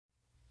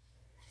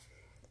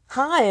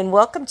Hi, and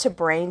welcome to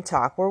Brain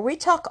Talk, where we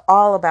talk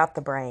all about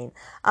the brain.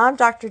 I'm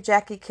Dr.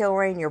 Jackie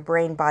Kilrain, your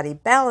brain body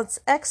balance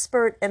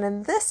expert, and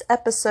in this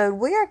episode,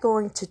 we are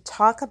going to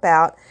talk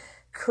about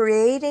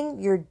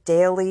creating your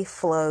daily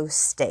flow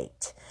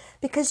state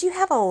because you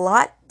have a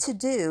lot to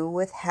do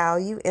with how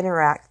you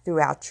interact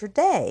throughout your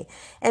day,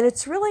 and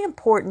it's really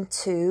important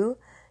to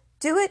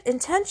do it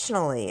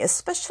intentionally,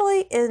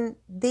 especially in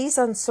these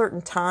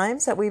uncertain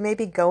times that we may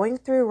be going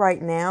through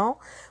right now.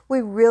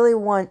 We really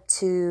want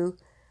to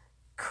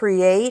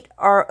create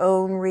our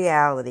own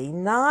reality,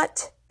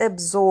 not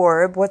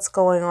absorb what's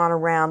going on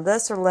around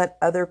us or let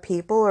other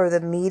people or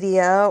the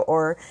media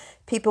or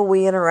people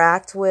we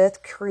interact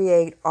with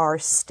create our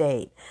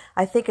state.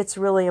 I think it's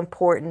really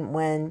important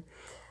when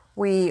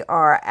we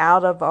are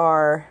out of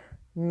our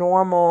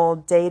normal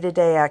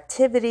day-to-day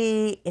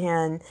activity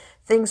and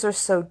things are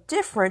so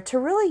different to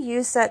really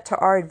use that to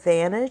our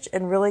advantage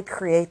and really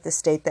create the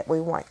state that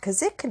we want,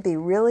 because it can be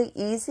really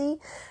easy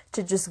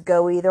to just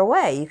go either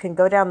way. You can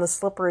go down the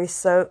slippery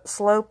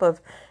slope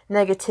of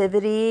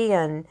negativity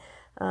and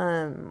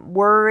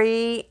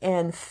worry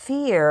and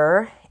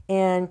fear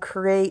and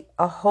create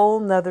a whole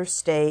nother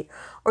state,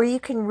 or you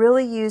can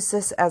really use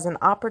this as an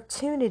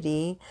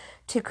opportunity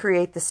to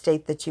create the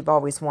state that you've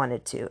always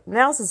wanted to.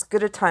 Now's as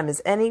good a time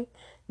as any.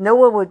 No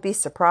one would be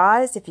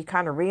surprised if you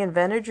kind of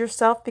reinvented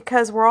yourself,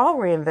 because we're all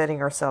reinventing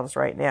ourselves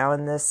right now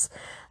in this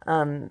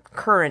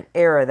current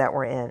era that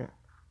we're in.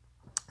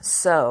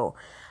 So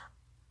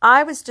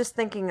I was just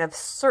thinking of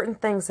certain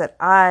things that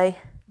I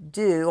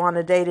do on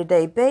a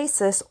day-to-day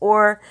basis,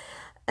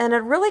 and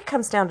it really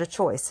comes down to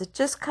choice. It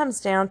just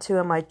comes down to,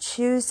 am I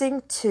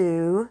choosing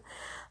to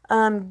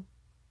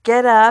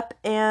get up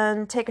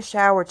and take a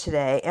shower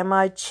today? Am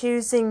I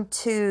choosing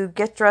to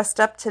get dressed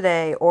up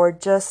today or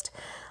just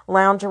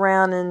lounge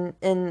around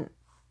in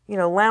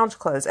lounge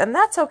clothes? And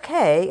that's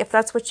okay. If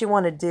that's what you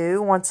want to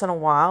do once in a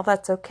while,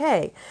 that's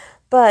okay.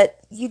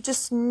 But you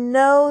just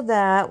know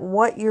that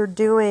what you're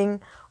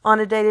doing on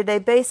a day-to-day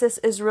basis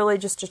is really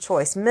just a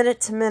choice.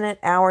 Minute to minute,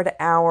 hour to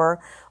hour,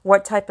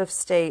 what type of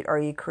state are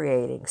you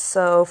creating?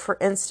 So, for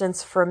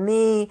instance, for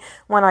me,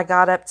 when I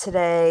got up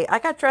today, I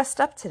got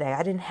dressed up today.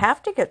 I didn't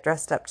have to get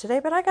dressed up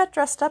today, but I got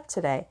dressed up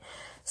today.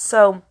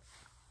 So,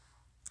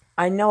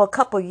 I know a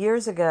couple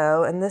years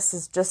ago, and this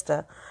is just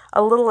a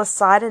little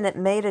aside, and it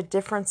made a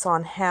difference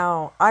on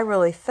how I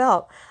really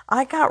felt.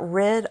 I got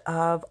rid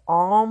of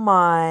all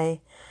my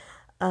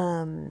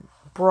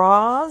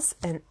bras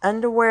and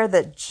underwear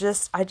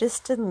that I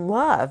just didn't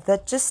love,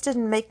 that just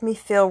didn't make me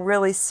feel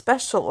really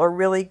special or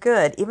really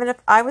good. Even if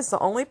I was the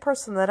only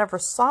person that ever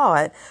saw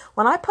it,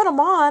 when I put them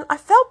on, I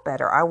felt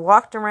better. I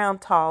walked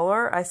around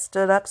taller, I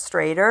stood up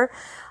straighter,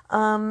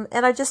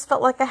 and I just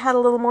felt like I had a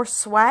little more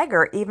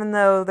swagger, even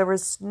though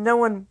no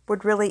one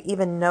would really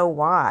even know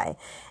why.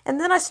 And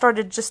then I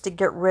started just to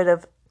get rid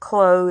of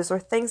clothes or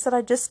things that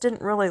I just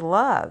didn't really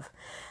love.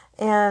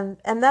 And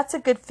that's a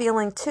good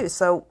feeling too.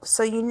 So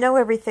you know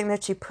everything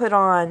that you put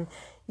on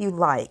you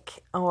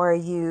like or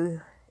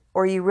you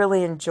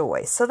really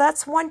enjoy. So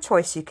that's one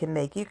choice you can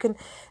make. You can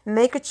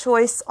make a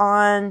choice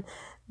on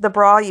the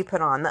bra you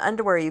put on, the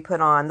underwear you put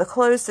on, the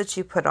clothes that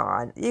you put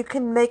on. You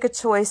can make a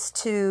choice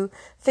to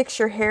fix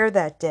your hair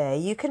that day.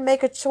 You can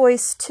make a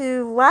choice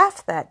to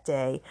laugh that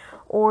day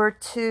or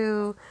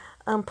to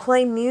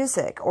play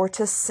music or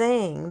to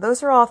sing.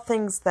 Those are all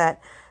things that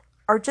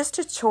are just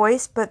a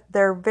choice, but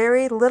they're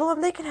very little,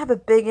 and they can have a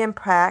big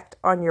impact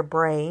on your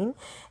brain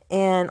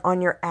and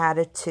on your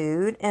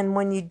attitude. And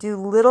when you do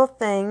little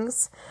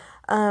things,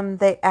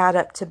 they add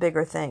up to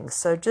bigger things.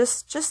 So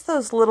just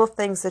those little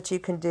things that you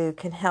can do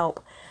can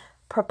help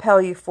propel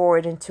you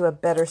forward into a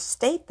better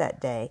state that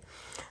day.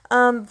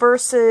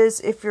 Versus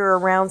if you're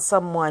around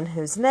someone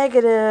who's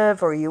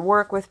negative, or you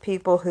work with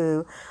people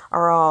who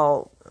are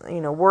all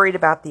worried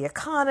about the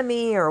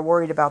economy or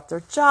worried about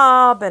their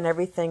job and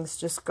everything's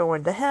just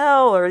going to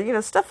hell,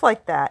 or stuff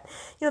like that.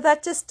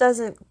 That just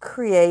doesn't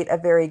create a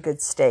very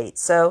good state.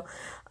 So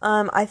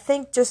I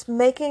think just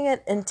making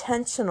it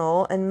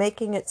intentional and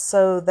making it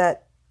so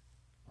that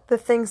the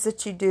things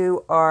that you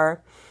do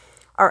are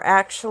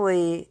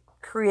actually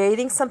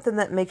creating something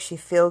that makes you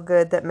feel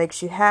good, that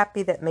makes you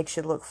happy, that makes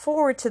you look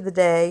forward to the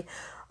day,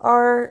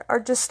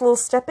 are just little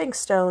stepping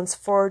stones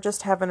for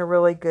just having a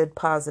really good,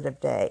 positive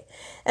day.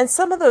 And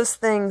some of those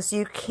things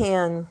you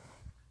can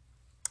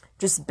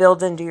just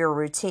build into your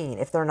routine.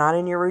 If they're not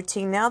in your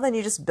routine now, then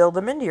you just build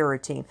them into your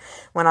routine.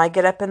 When I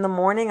get up in the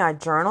morning, I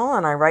journal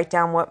and I write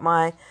down what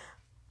my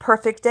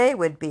perfect day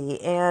would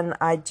be. And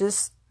I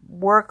just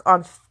work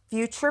on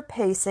future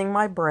pacing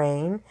my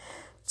brain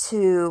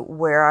to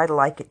where I'd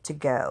like it to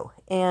go.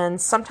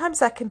 And sometimes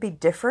that can be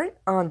different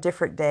on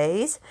different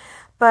days,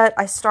 but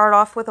I start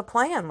off with a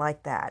plan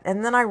like that.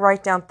 And then I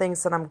write down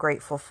things that I'm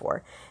grateful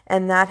for.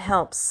 And that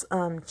helps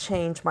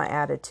change my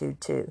attitude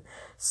too.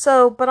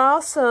 So, but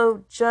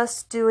also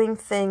just doing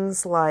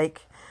things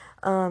like,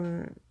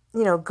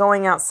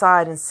 going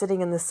outside and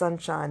sitting in the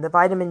sunshine. The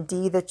vitamin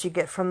D that you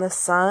get from the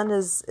sun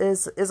is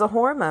a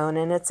hormone,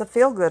 and it's a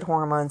feel-good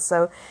hormone.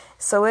 So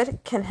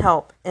it can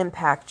help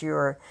impact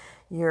your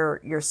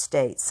your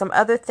state. Some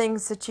other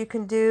things that you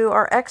can do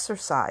are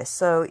exercise.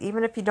 So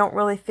even if you don't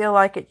really feel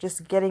like it,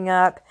 just getting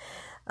up,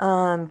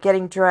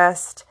 getting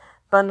dressed,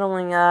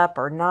 bundling up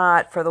or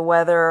not for the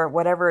weather,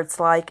 whatever it's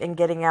like, and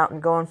getting out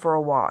and going for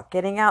a walk,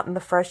 getting out in the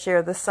fresh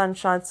air, the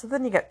sunshine. So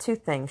then you got two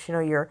things.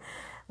 You're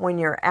when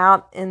you're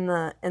out in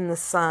the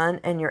sun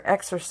and you're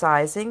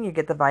exercising, you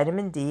get the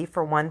vitamin D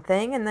for one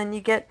thing, and then you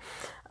get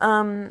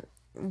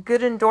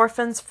good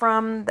endorphins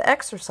from the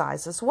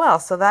exercise as well.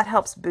 So that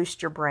helps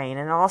boost your brain,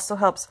 and it also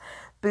helps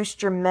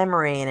boost your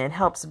memory, and it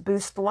helps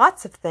boost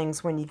lots of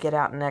things when you get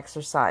out and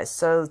exercise.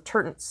 So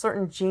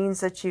certain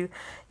genes that you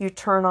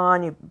turn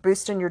on, you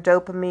boosting your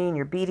dopamine,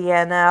 your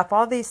BDNF,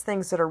 all these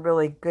things that are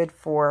really good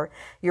for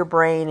your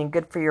brain and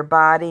good for your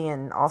body,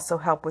 and also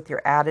help with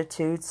your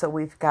attitude. So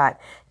we've got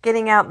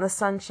getting out in the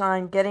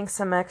sunshine, getting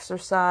some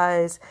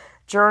exercise,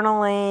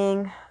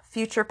 journaling,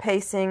 future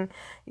pacing,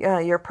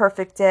 your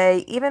perfect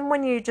day, even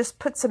when you just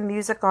put some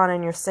music on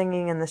and you're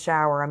singing in the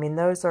shower. I mean,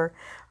 those are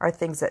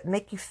things that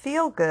make you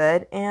feel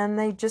good, and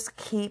they just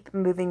keep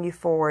moving you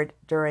forward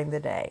during the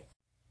day.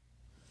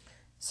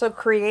 So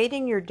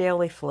creating your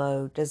daily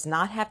flow does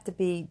not have to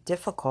be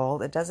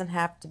difficult. It doesn't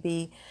have to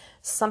be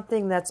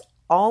something that's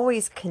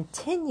always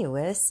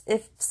continuous.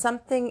 If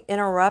something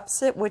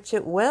interrupts it, which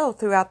it will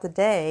throughout the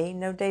day,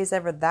 no day's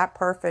ever that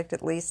perfect,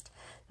 at least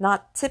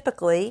not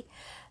typically,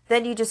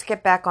 then you just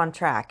get back on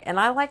track. And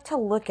I like to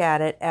look at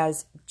it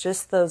as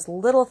just those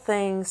little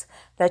things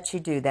that you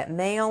do that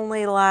may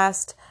only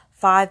last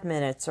 5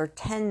 minutes or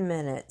 10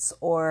 minutes,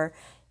 or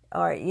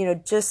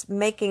just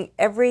making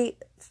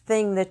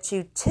everything that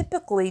you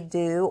typically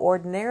do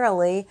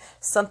ordinarily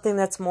something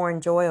that's more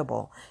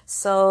enjoyable.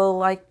 So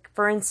like,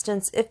 for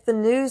instance, if the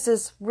news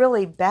is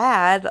really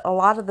bad, a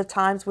lot of the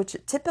times, which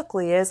it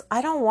typically is,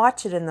 I don't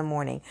watch it in the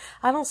morning.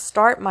 I don't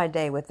start my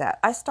day with that.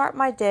 I start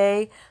my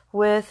day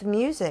with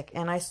music,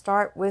 and I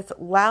start with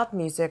loud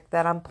music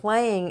that I'm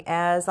playing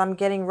as I'm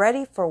getting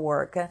ready for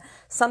work,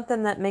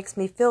 something that makes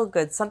me feel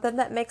good, something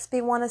that makes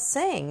me want to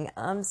sing,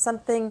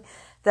 something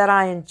that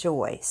I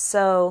enjoy.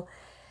 So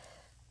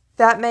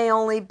that may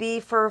only be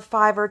for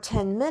 5 or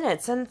 10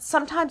 minutes. And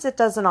sometimes it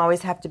doesn't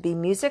always have to be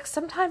music.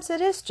 Sometimes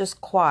it is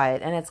just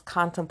quiet and it's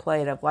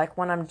contemplative, like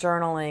when I'm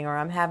journaling, or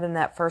I'm having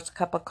that first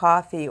cup of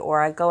coffee,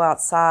 or I go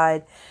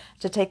outside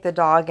to take the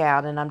dog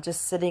out and I'm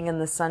just sitting in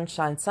the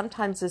sunshine.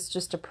 Sometimes it's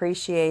just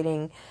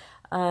appreciating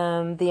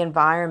the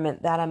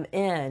environment that I'm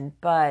in,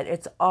 but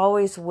it's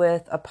always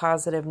with a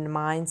positive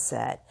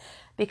mindset,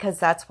 because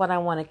that's what I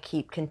want to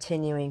keep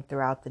continuing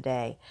throughout the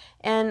day.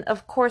 And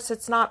of course,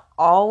 it's not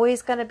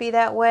always going to be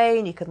that way,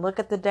 and you can look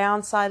at the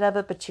downside of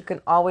it, but you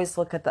can always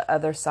look at the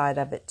other side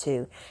of it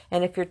too.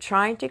 And if you're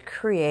trying to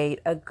create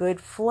a good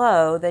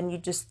flow, then you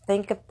just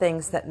think of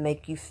things that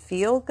make you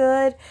feel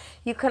good.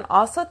 You can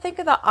also think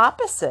of the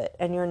opposite,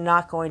 and you're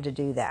not going to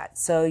do that.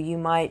 So you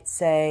might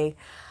say,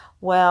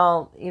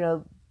 well,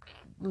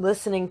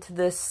 listening to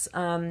this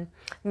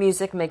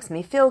music makes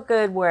me feel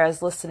good,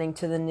 whereas listening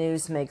to the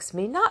news makes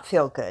me not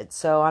feel good.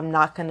 So I'm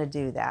not going to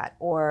do that.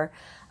 Or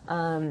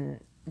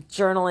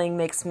journaling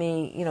makes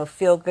me,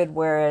 feel good,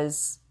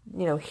 whereas,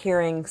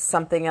 hearing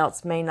something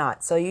else may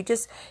not. So you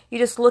just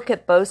look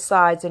at both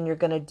sides, and you're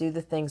going to do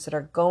the things that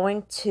are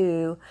going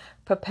to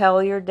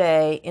propel your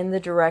day in the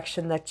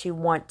direction that you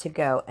want to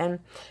go. And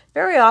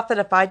very often,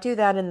 if I do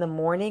that in the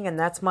morning, and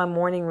that's my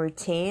morning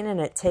routine, and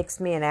it takes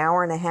me an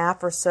hour and a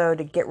half or so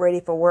to get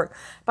ready for work,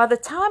 by the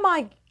time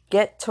I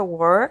get to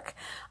work,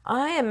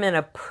 I am in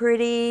a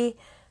pretty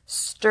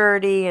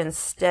sturdy and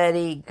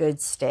steady, good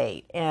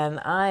state. And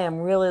I am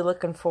really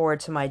looking forward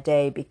to my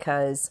day,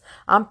 because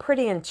I'm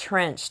pretty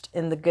entrenched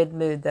in the good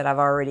mood that I've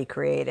already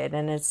created.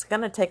 And it's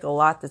going to take a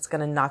lot that's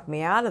going to knock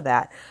me out of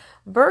that.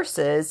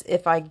 Versus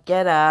if I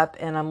get up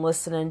and I'm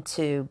listening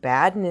to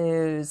bad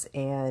news,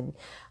 and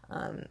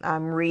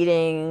I'm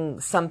reading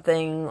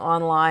something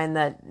online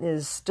that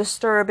is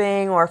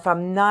disturbing, or if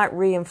I'm not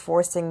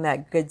reinforcing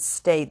that good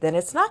state, then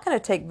it's not going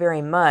to take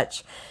very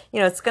much.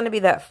 It's going to be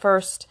that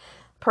first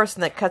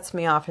person that cuts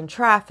me off in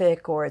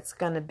traffic, or it's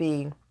going to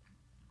be,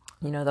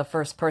 the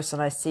first person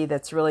I see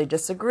that's really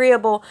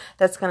disagreeable,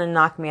 that's going to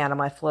knock me out of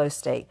my flow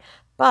state.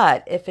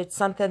 But if it's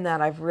something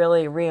that I've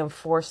really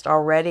reinforced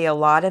already a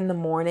lot in the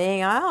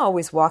morning, I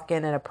always walk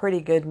in a pretty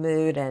good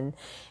mood, and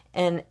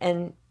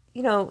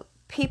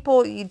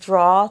people, you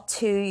draw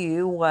to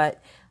you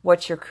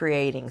what you're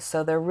creating.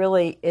 So there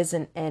really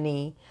isn't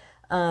any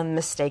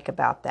mistake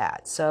about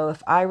that. So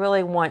if I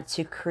really want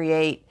to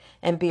create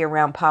and be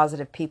around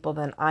positive people,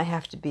 then I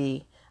have to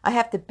be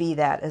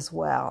that as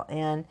well.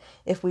 And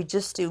if we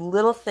just do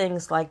little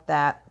things like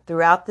that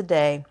throughout the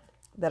day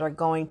that are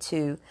going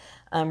to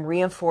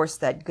reinforce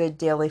that good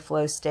daily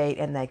flow state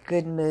and that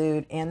good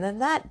mood, and then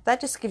that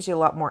just gives you a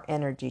lot more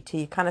energy too.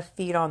 You kind of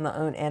feed on the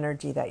own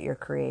energy that you're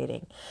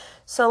creating.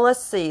 So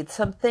let's see,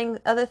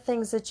 other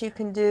things that you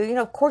can do.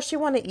 Of course, you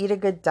want to eat a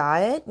good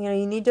diet.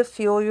 You need to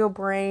fuel your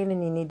brain,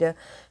 and you need to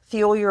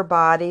fuel your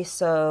body,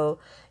 so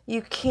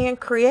you can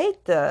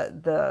create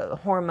the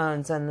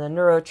hormones and the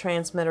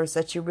neurotransmitters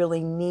that you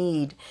really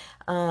need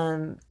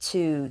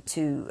to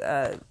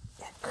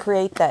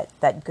create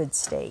that good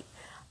state.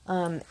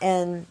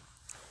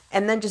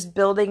 And then just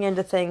building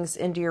into things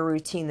into your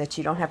routine that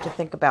you don't have to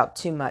think about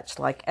too much,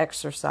 like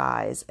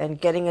exercise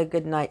and getting a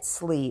good night's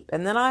sleep.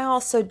 And then I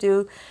also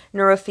do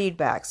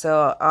neurofeedback.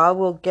 So I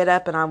will get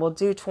up and I will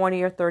do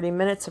 20 or 30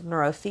 minutes of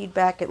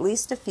neurofeedback at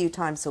least a few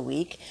times a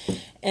week,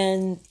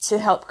 and to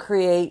help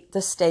create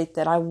the state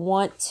that I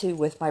want to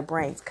with my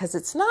brain. Because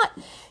it's not,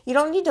 you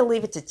don't need to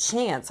leave it to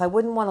chance. I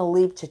wouldn't want to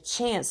leave to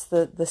chance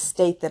the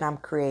state that I'm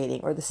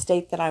creating or the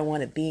state that I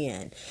want to be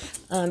in,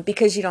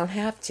 because you don't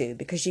have to,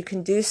 because you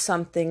can do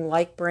something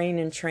like brain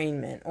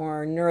entrainment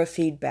or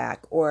neurofeedback,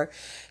 or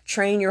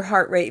train your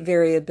heart rate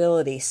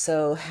variability.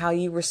 So how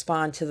you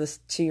respond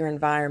to your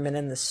environment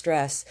and the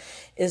stress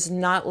is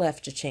not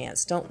left to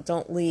chance.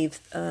 Don't leave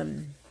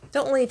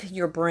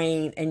your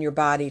brain and your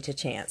body to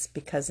chance,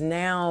 because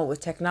now with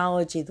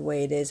technology the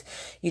way it is,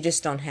 you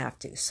just don't have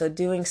to. So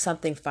doing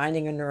something,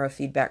 finding a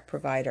neurofeedback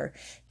provider,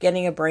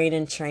 getting a brain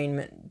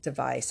entrainment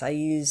device. I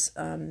use,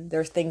 there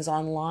are things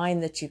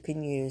online that you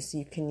can use.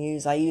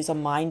 I use a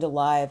Mind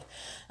Alive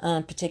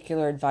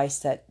particular device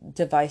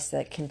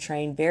that can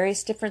train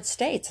various different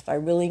states. If I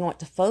really want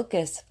to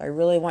focus, if I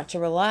really want to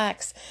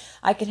relax,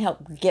 I can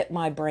help get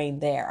my brain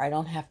there. I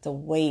don't have to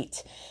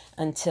wait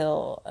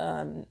until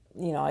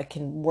I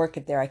can work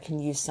it there. I can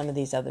use some of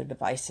these other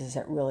devices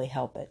that really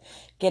help it.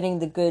 Getting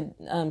the good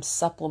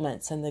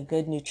supplements and the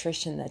good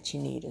nutrition that you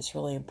need is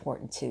really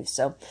important too.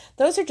 So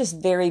those are just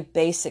very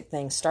basic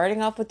things.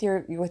 Starting off with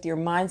your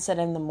mindset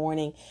in the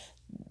morning,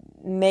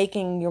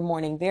 making your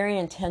morning very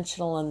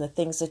intentional in the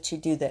things that you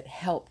do that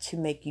help to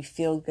make you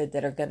feel good,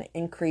 that are going to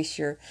increase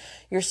your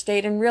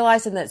state, and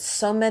realizing that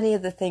so many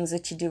of the things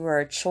that you do are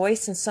a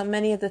choice, and so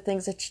many of the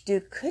things that you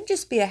do could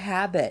just be a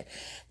habit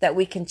that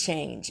we can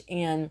change.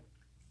 And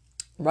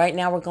right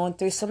now we're going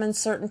through some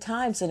uncertain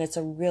times, and it's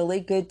a really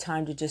good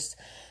time to just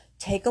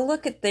take a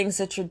look at things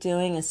that you're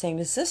doing and saying,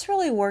 is this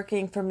really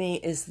working for me?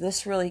 Is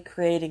this really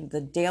creating the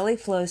daily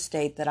flow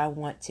state that I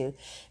want to?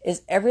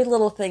 Is every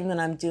little thing that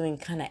I'm doing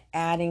kind of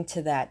adding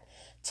to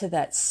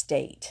that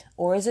state?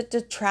 Or is it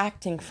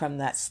detracting from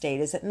that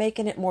state? Is it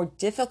making it more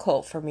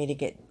difficult for me to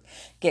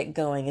get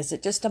going? Is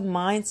it just a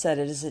mindset?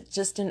 Is it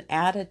just an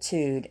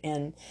attitude?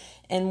 And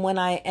when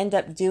I end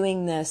up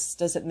doing this,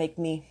 does it make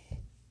me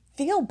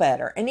feel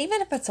better? And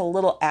even if it's a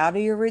little out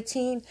of your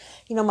routine,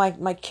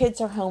 my kids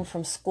are home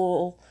from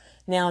school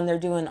now, and they're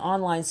doing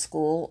online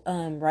school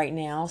right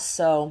now.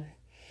 So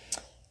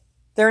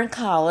they're in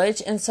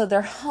college, and so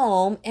they're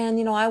home,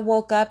 and I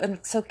woke up, and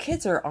so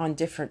kids are on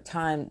different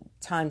time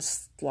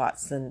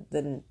slots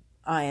than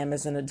I am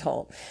as an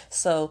adult.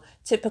 So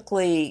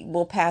typically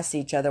we'll pass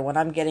each other. When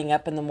I'm getting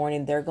up in the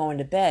morning, they're going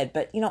to bed.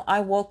 But I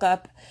woke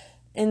up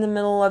in the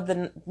middle of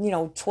the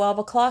 12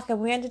 o'clock,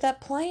 and we ended up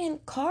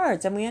playing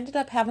cards, and we ended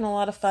up having a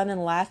lot of fun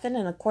and laughing.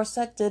 And of course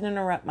that did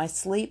interrupt my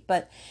sleep,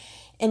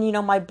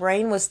 and my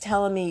brain was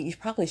telling me you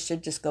probably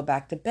should just go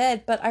back to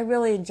bed, but I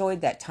really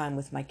enjoyed that time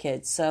with my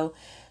kids. So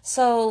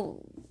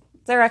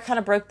there I kind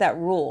of broke that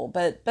rule,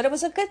 but it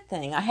was a good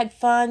thing. I had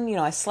fun.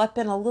 I slept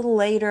in a little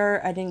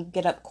later. I didn't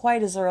get up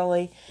quite as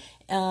early.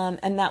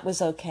 And that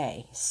was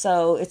okay.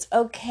 So it's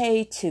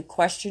okay to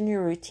question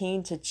your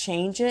routine, to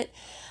change it.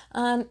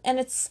 And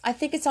I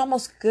think it's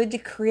almost good to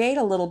create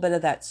a little bit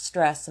of that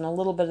stress and a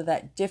little bit of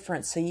that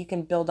difference, so you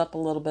can build up a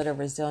little bit of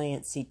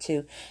resiliency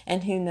too.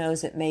 And who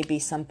knows, it may be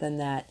something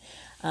that,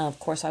 of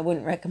course, I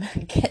wouldn't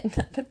recommend getting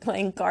up and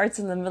playing cards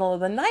in the middle of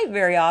the night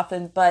very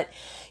often, but,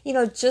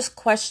 just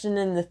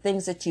questioning the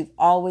things that you've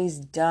always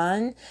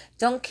done.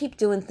 Don't keep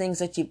doing things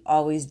that you've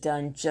always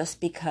done just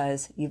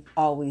because you've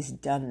always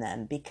done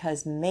them,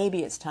 because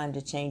maybe it's time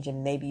to change,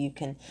 and maybe you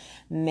can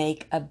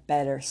make a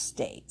better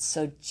state.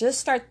 So just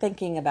start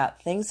thinking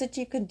about things that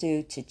you can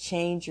do to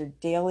change your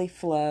daily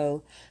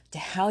flow to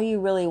how you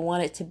really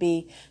want it to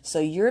be. So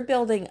you're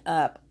building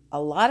up a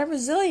lot of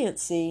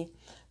resiliency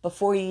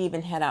before you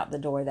even head out the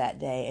door that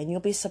day. And you'll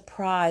be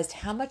surprised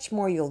how much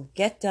more you'll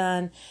get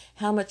done,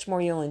 how much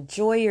more you'll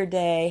enjoy your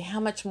day, how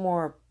much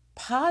more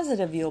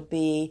positive you'll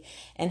be,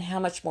 and how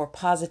much more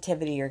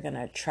positivity you're going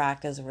to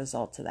attract as a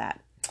result of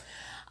that.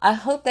 I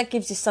hope that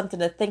gives you something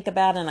to think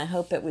about, and I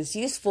hope it was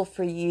useful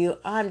for you.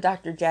 I'm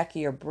Dr.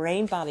 Jackie, your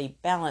brain body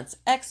balance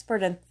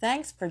expert, and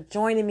thanks for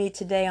joining me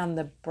today on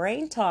the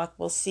Brain Talk.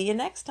 We'll see you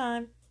next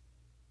time.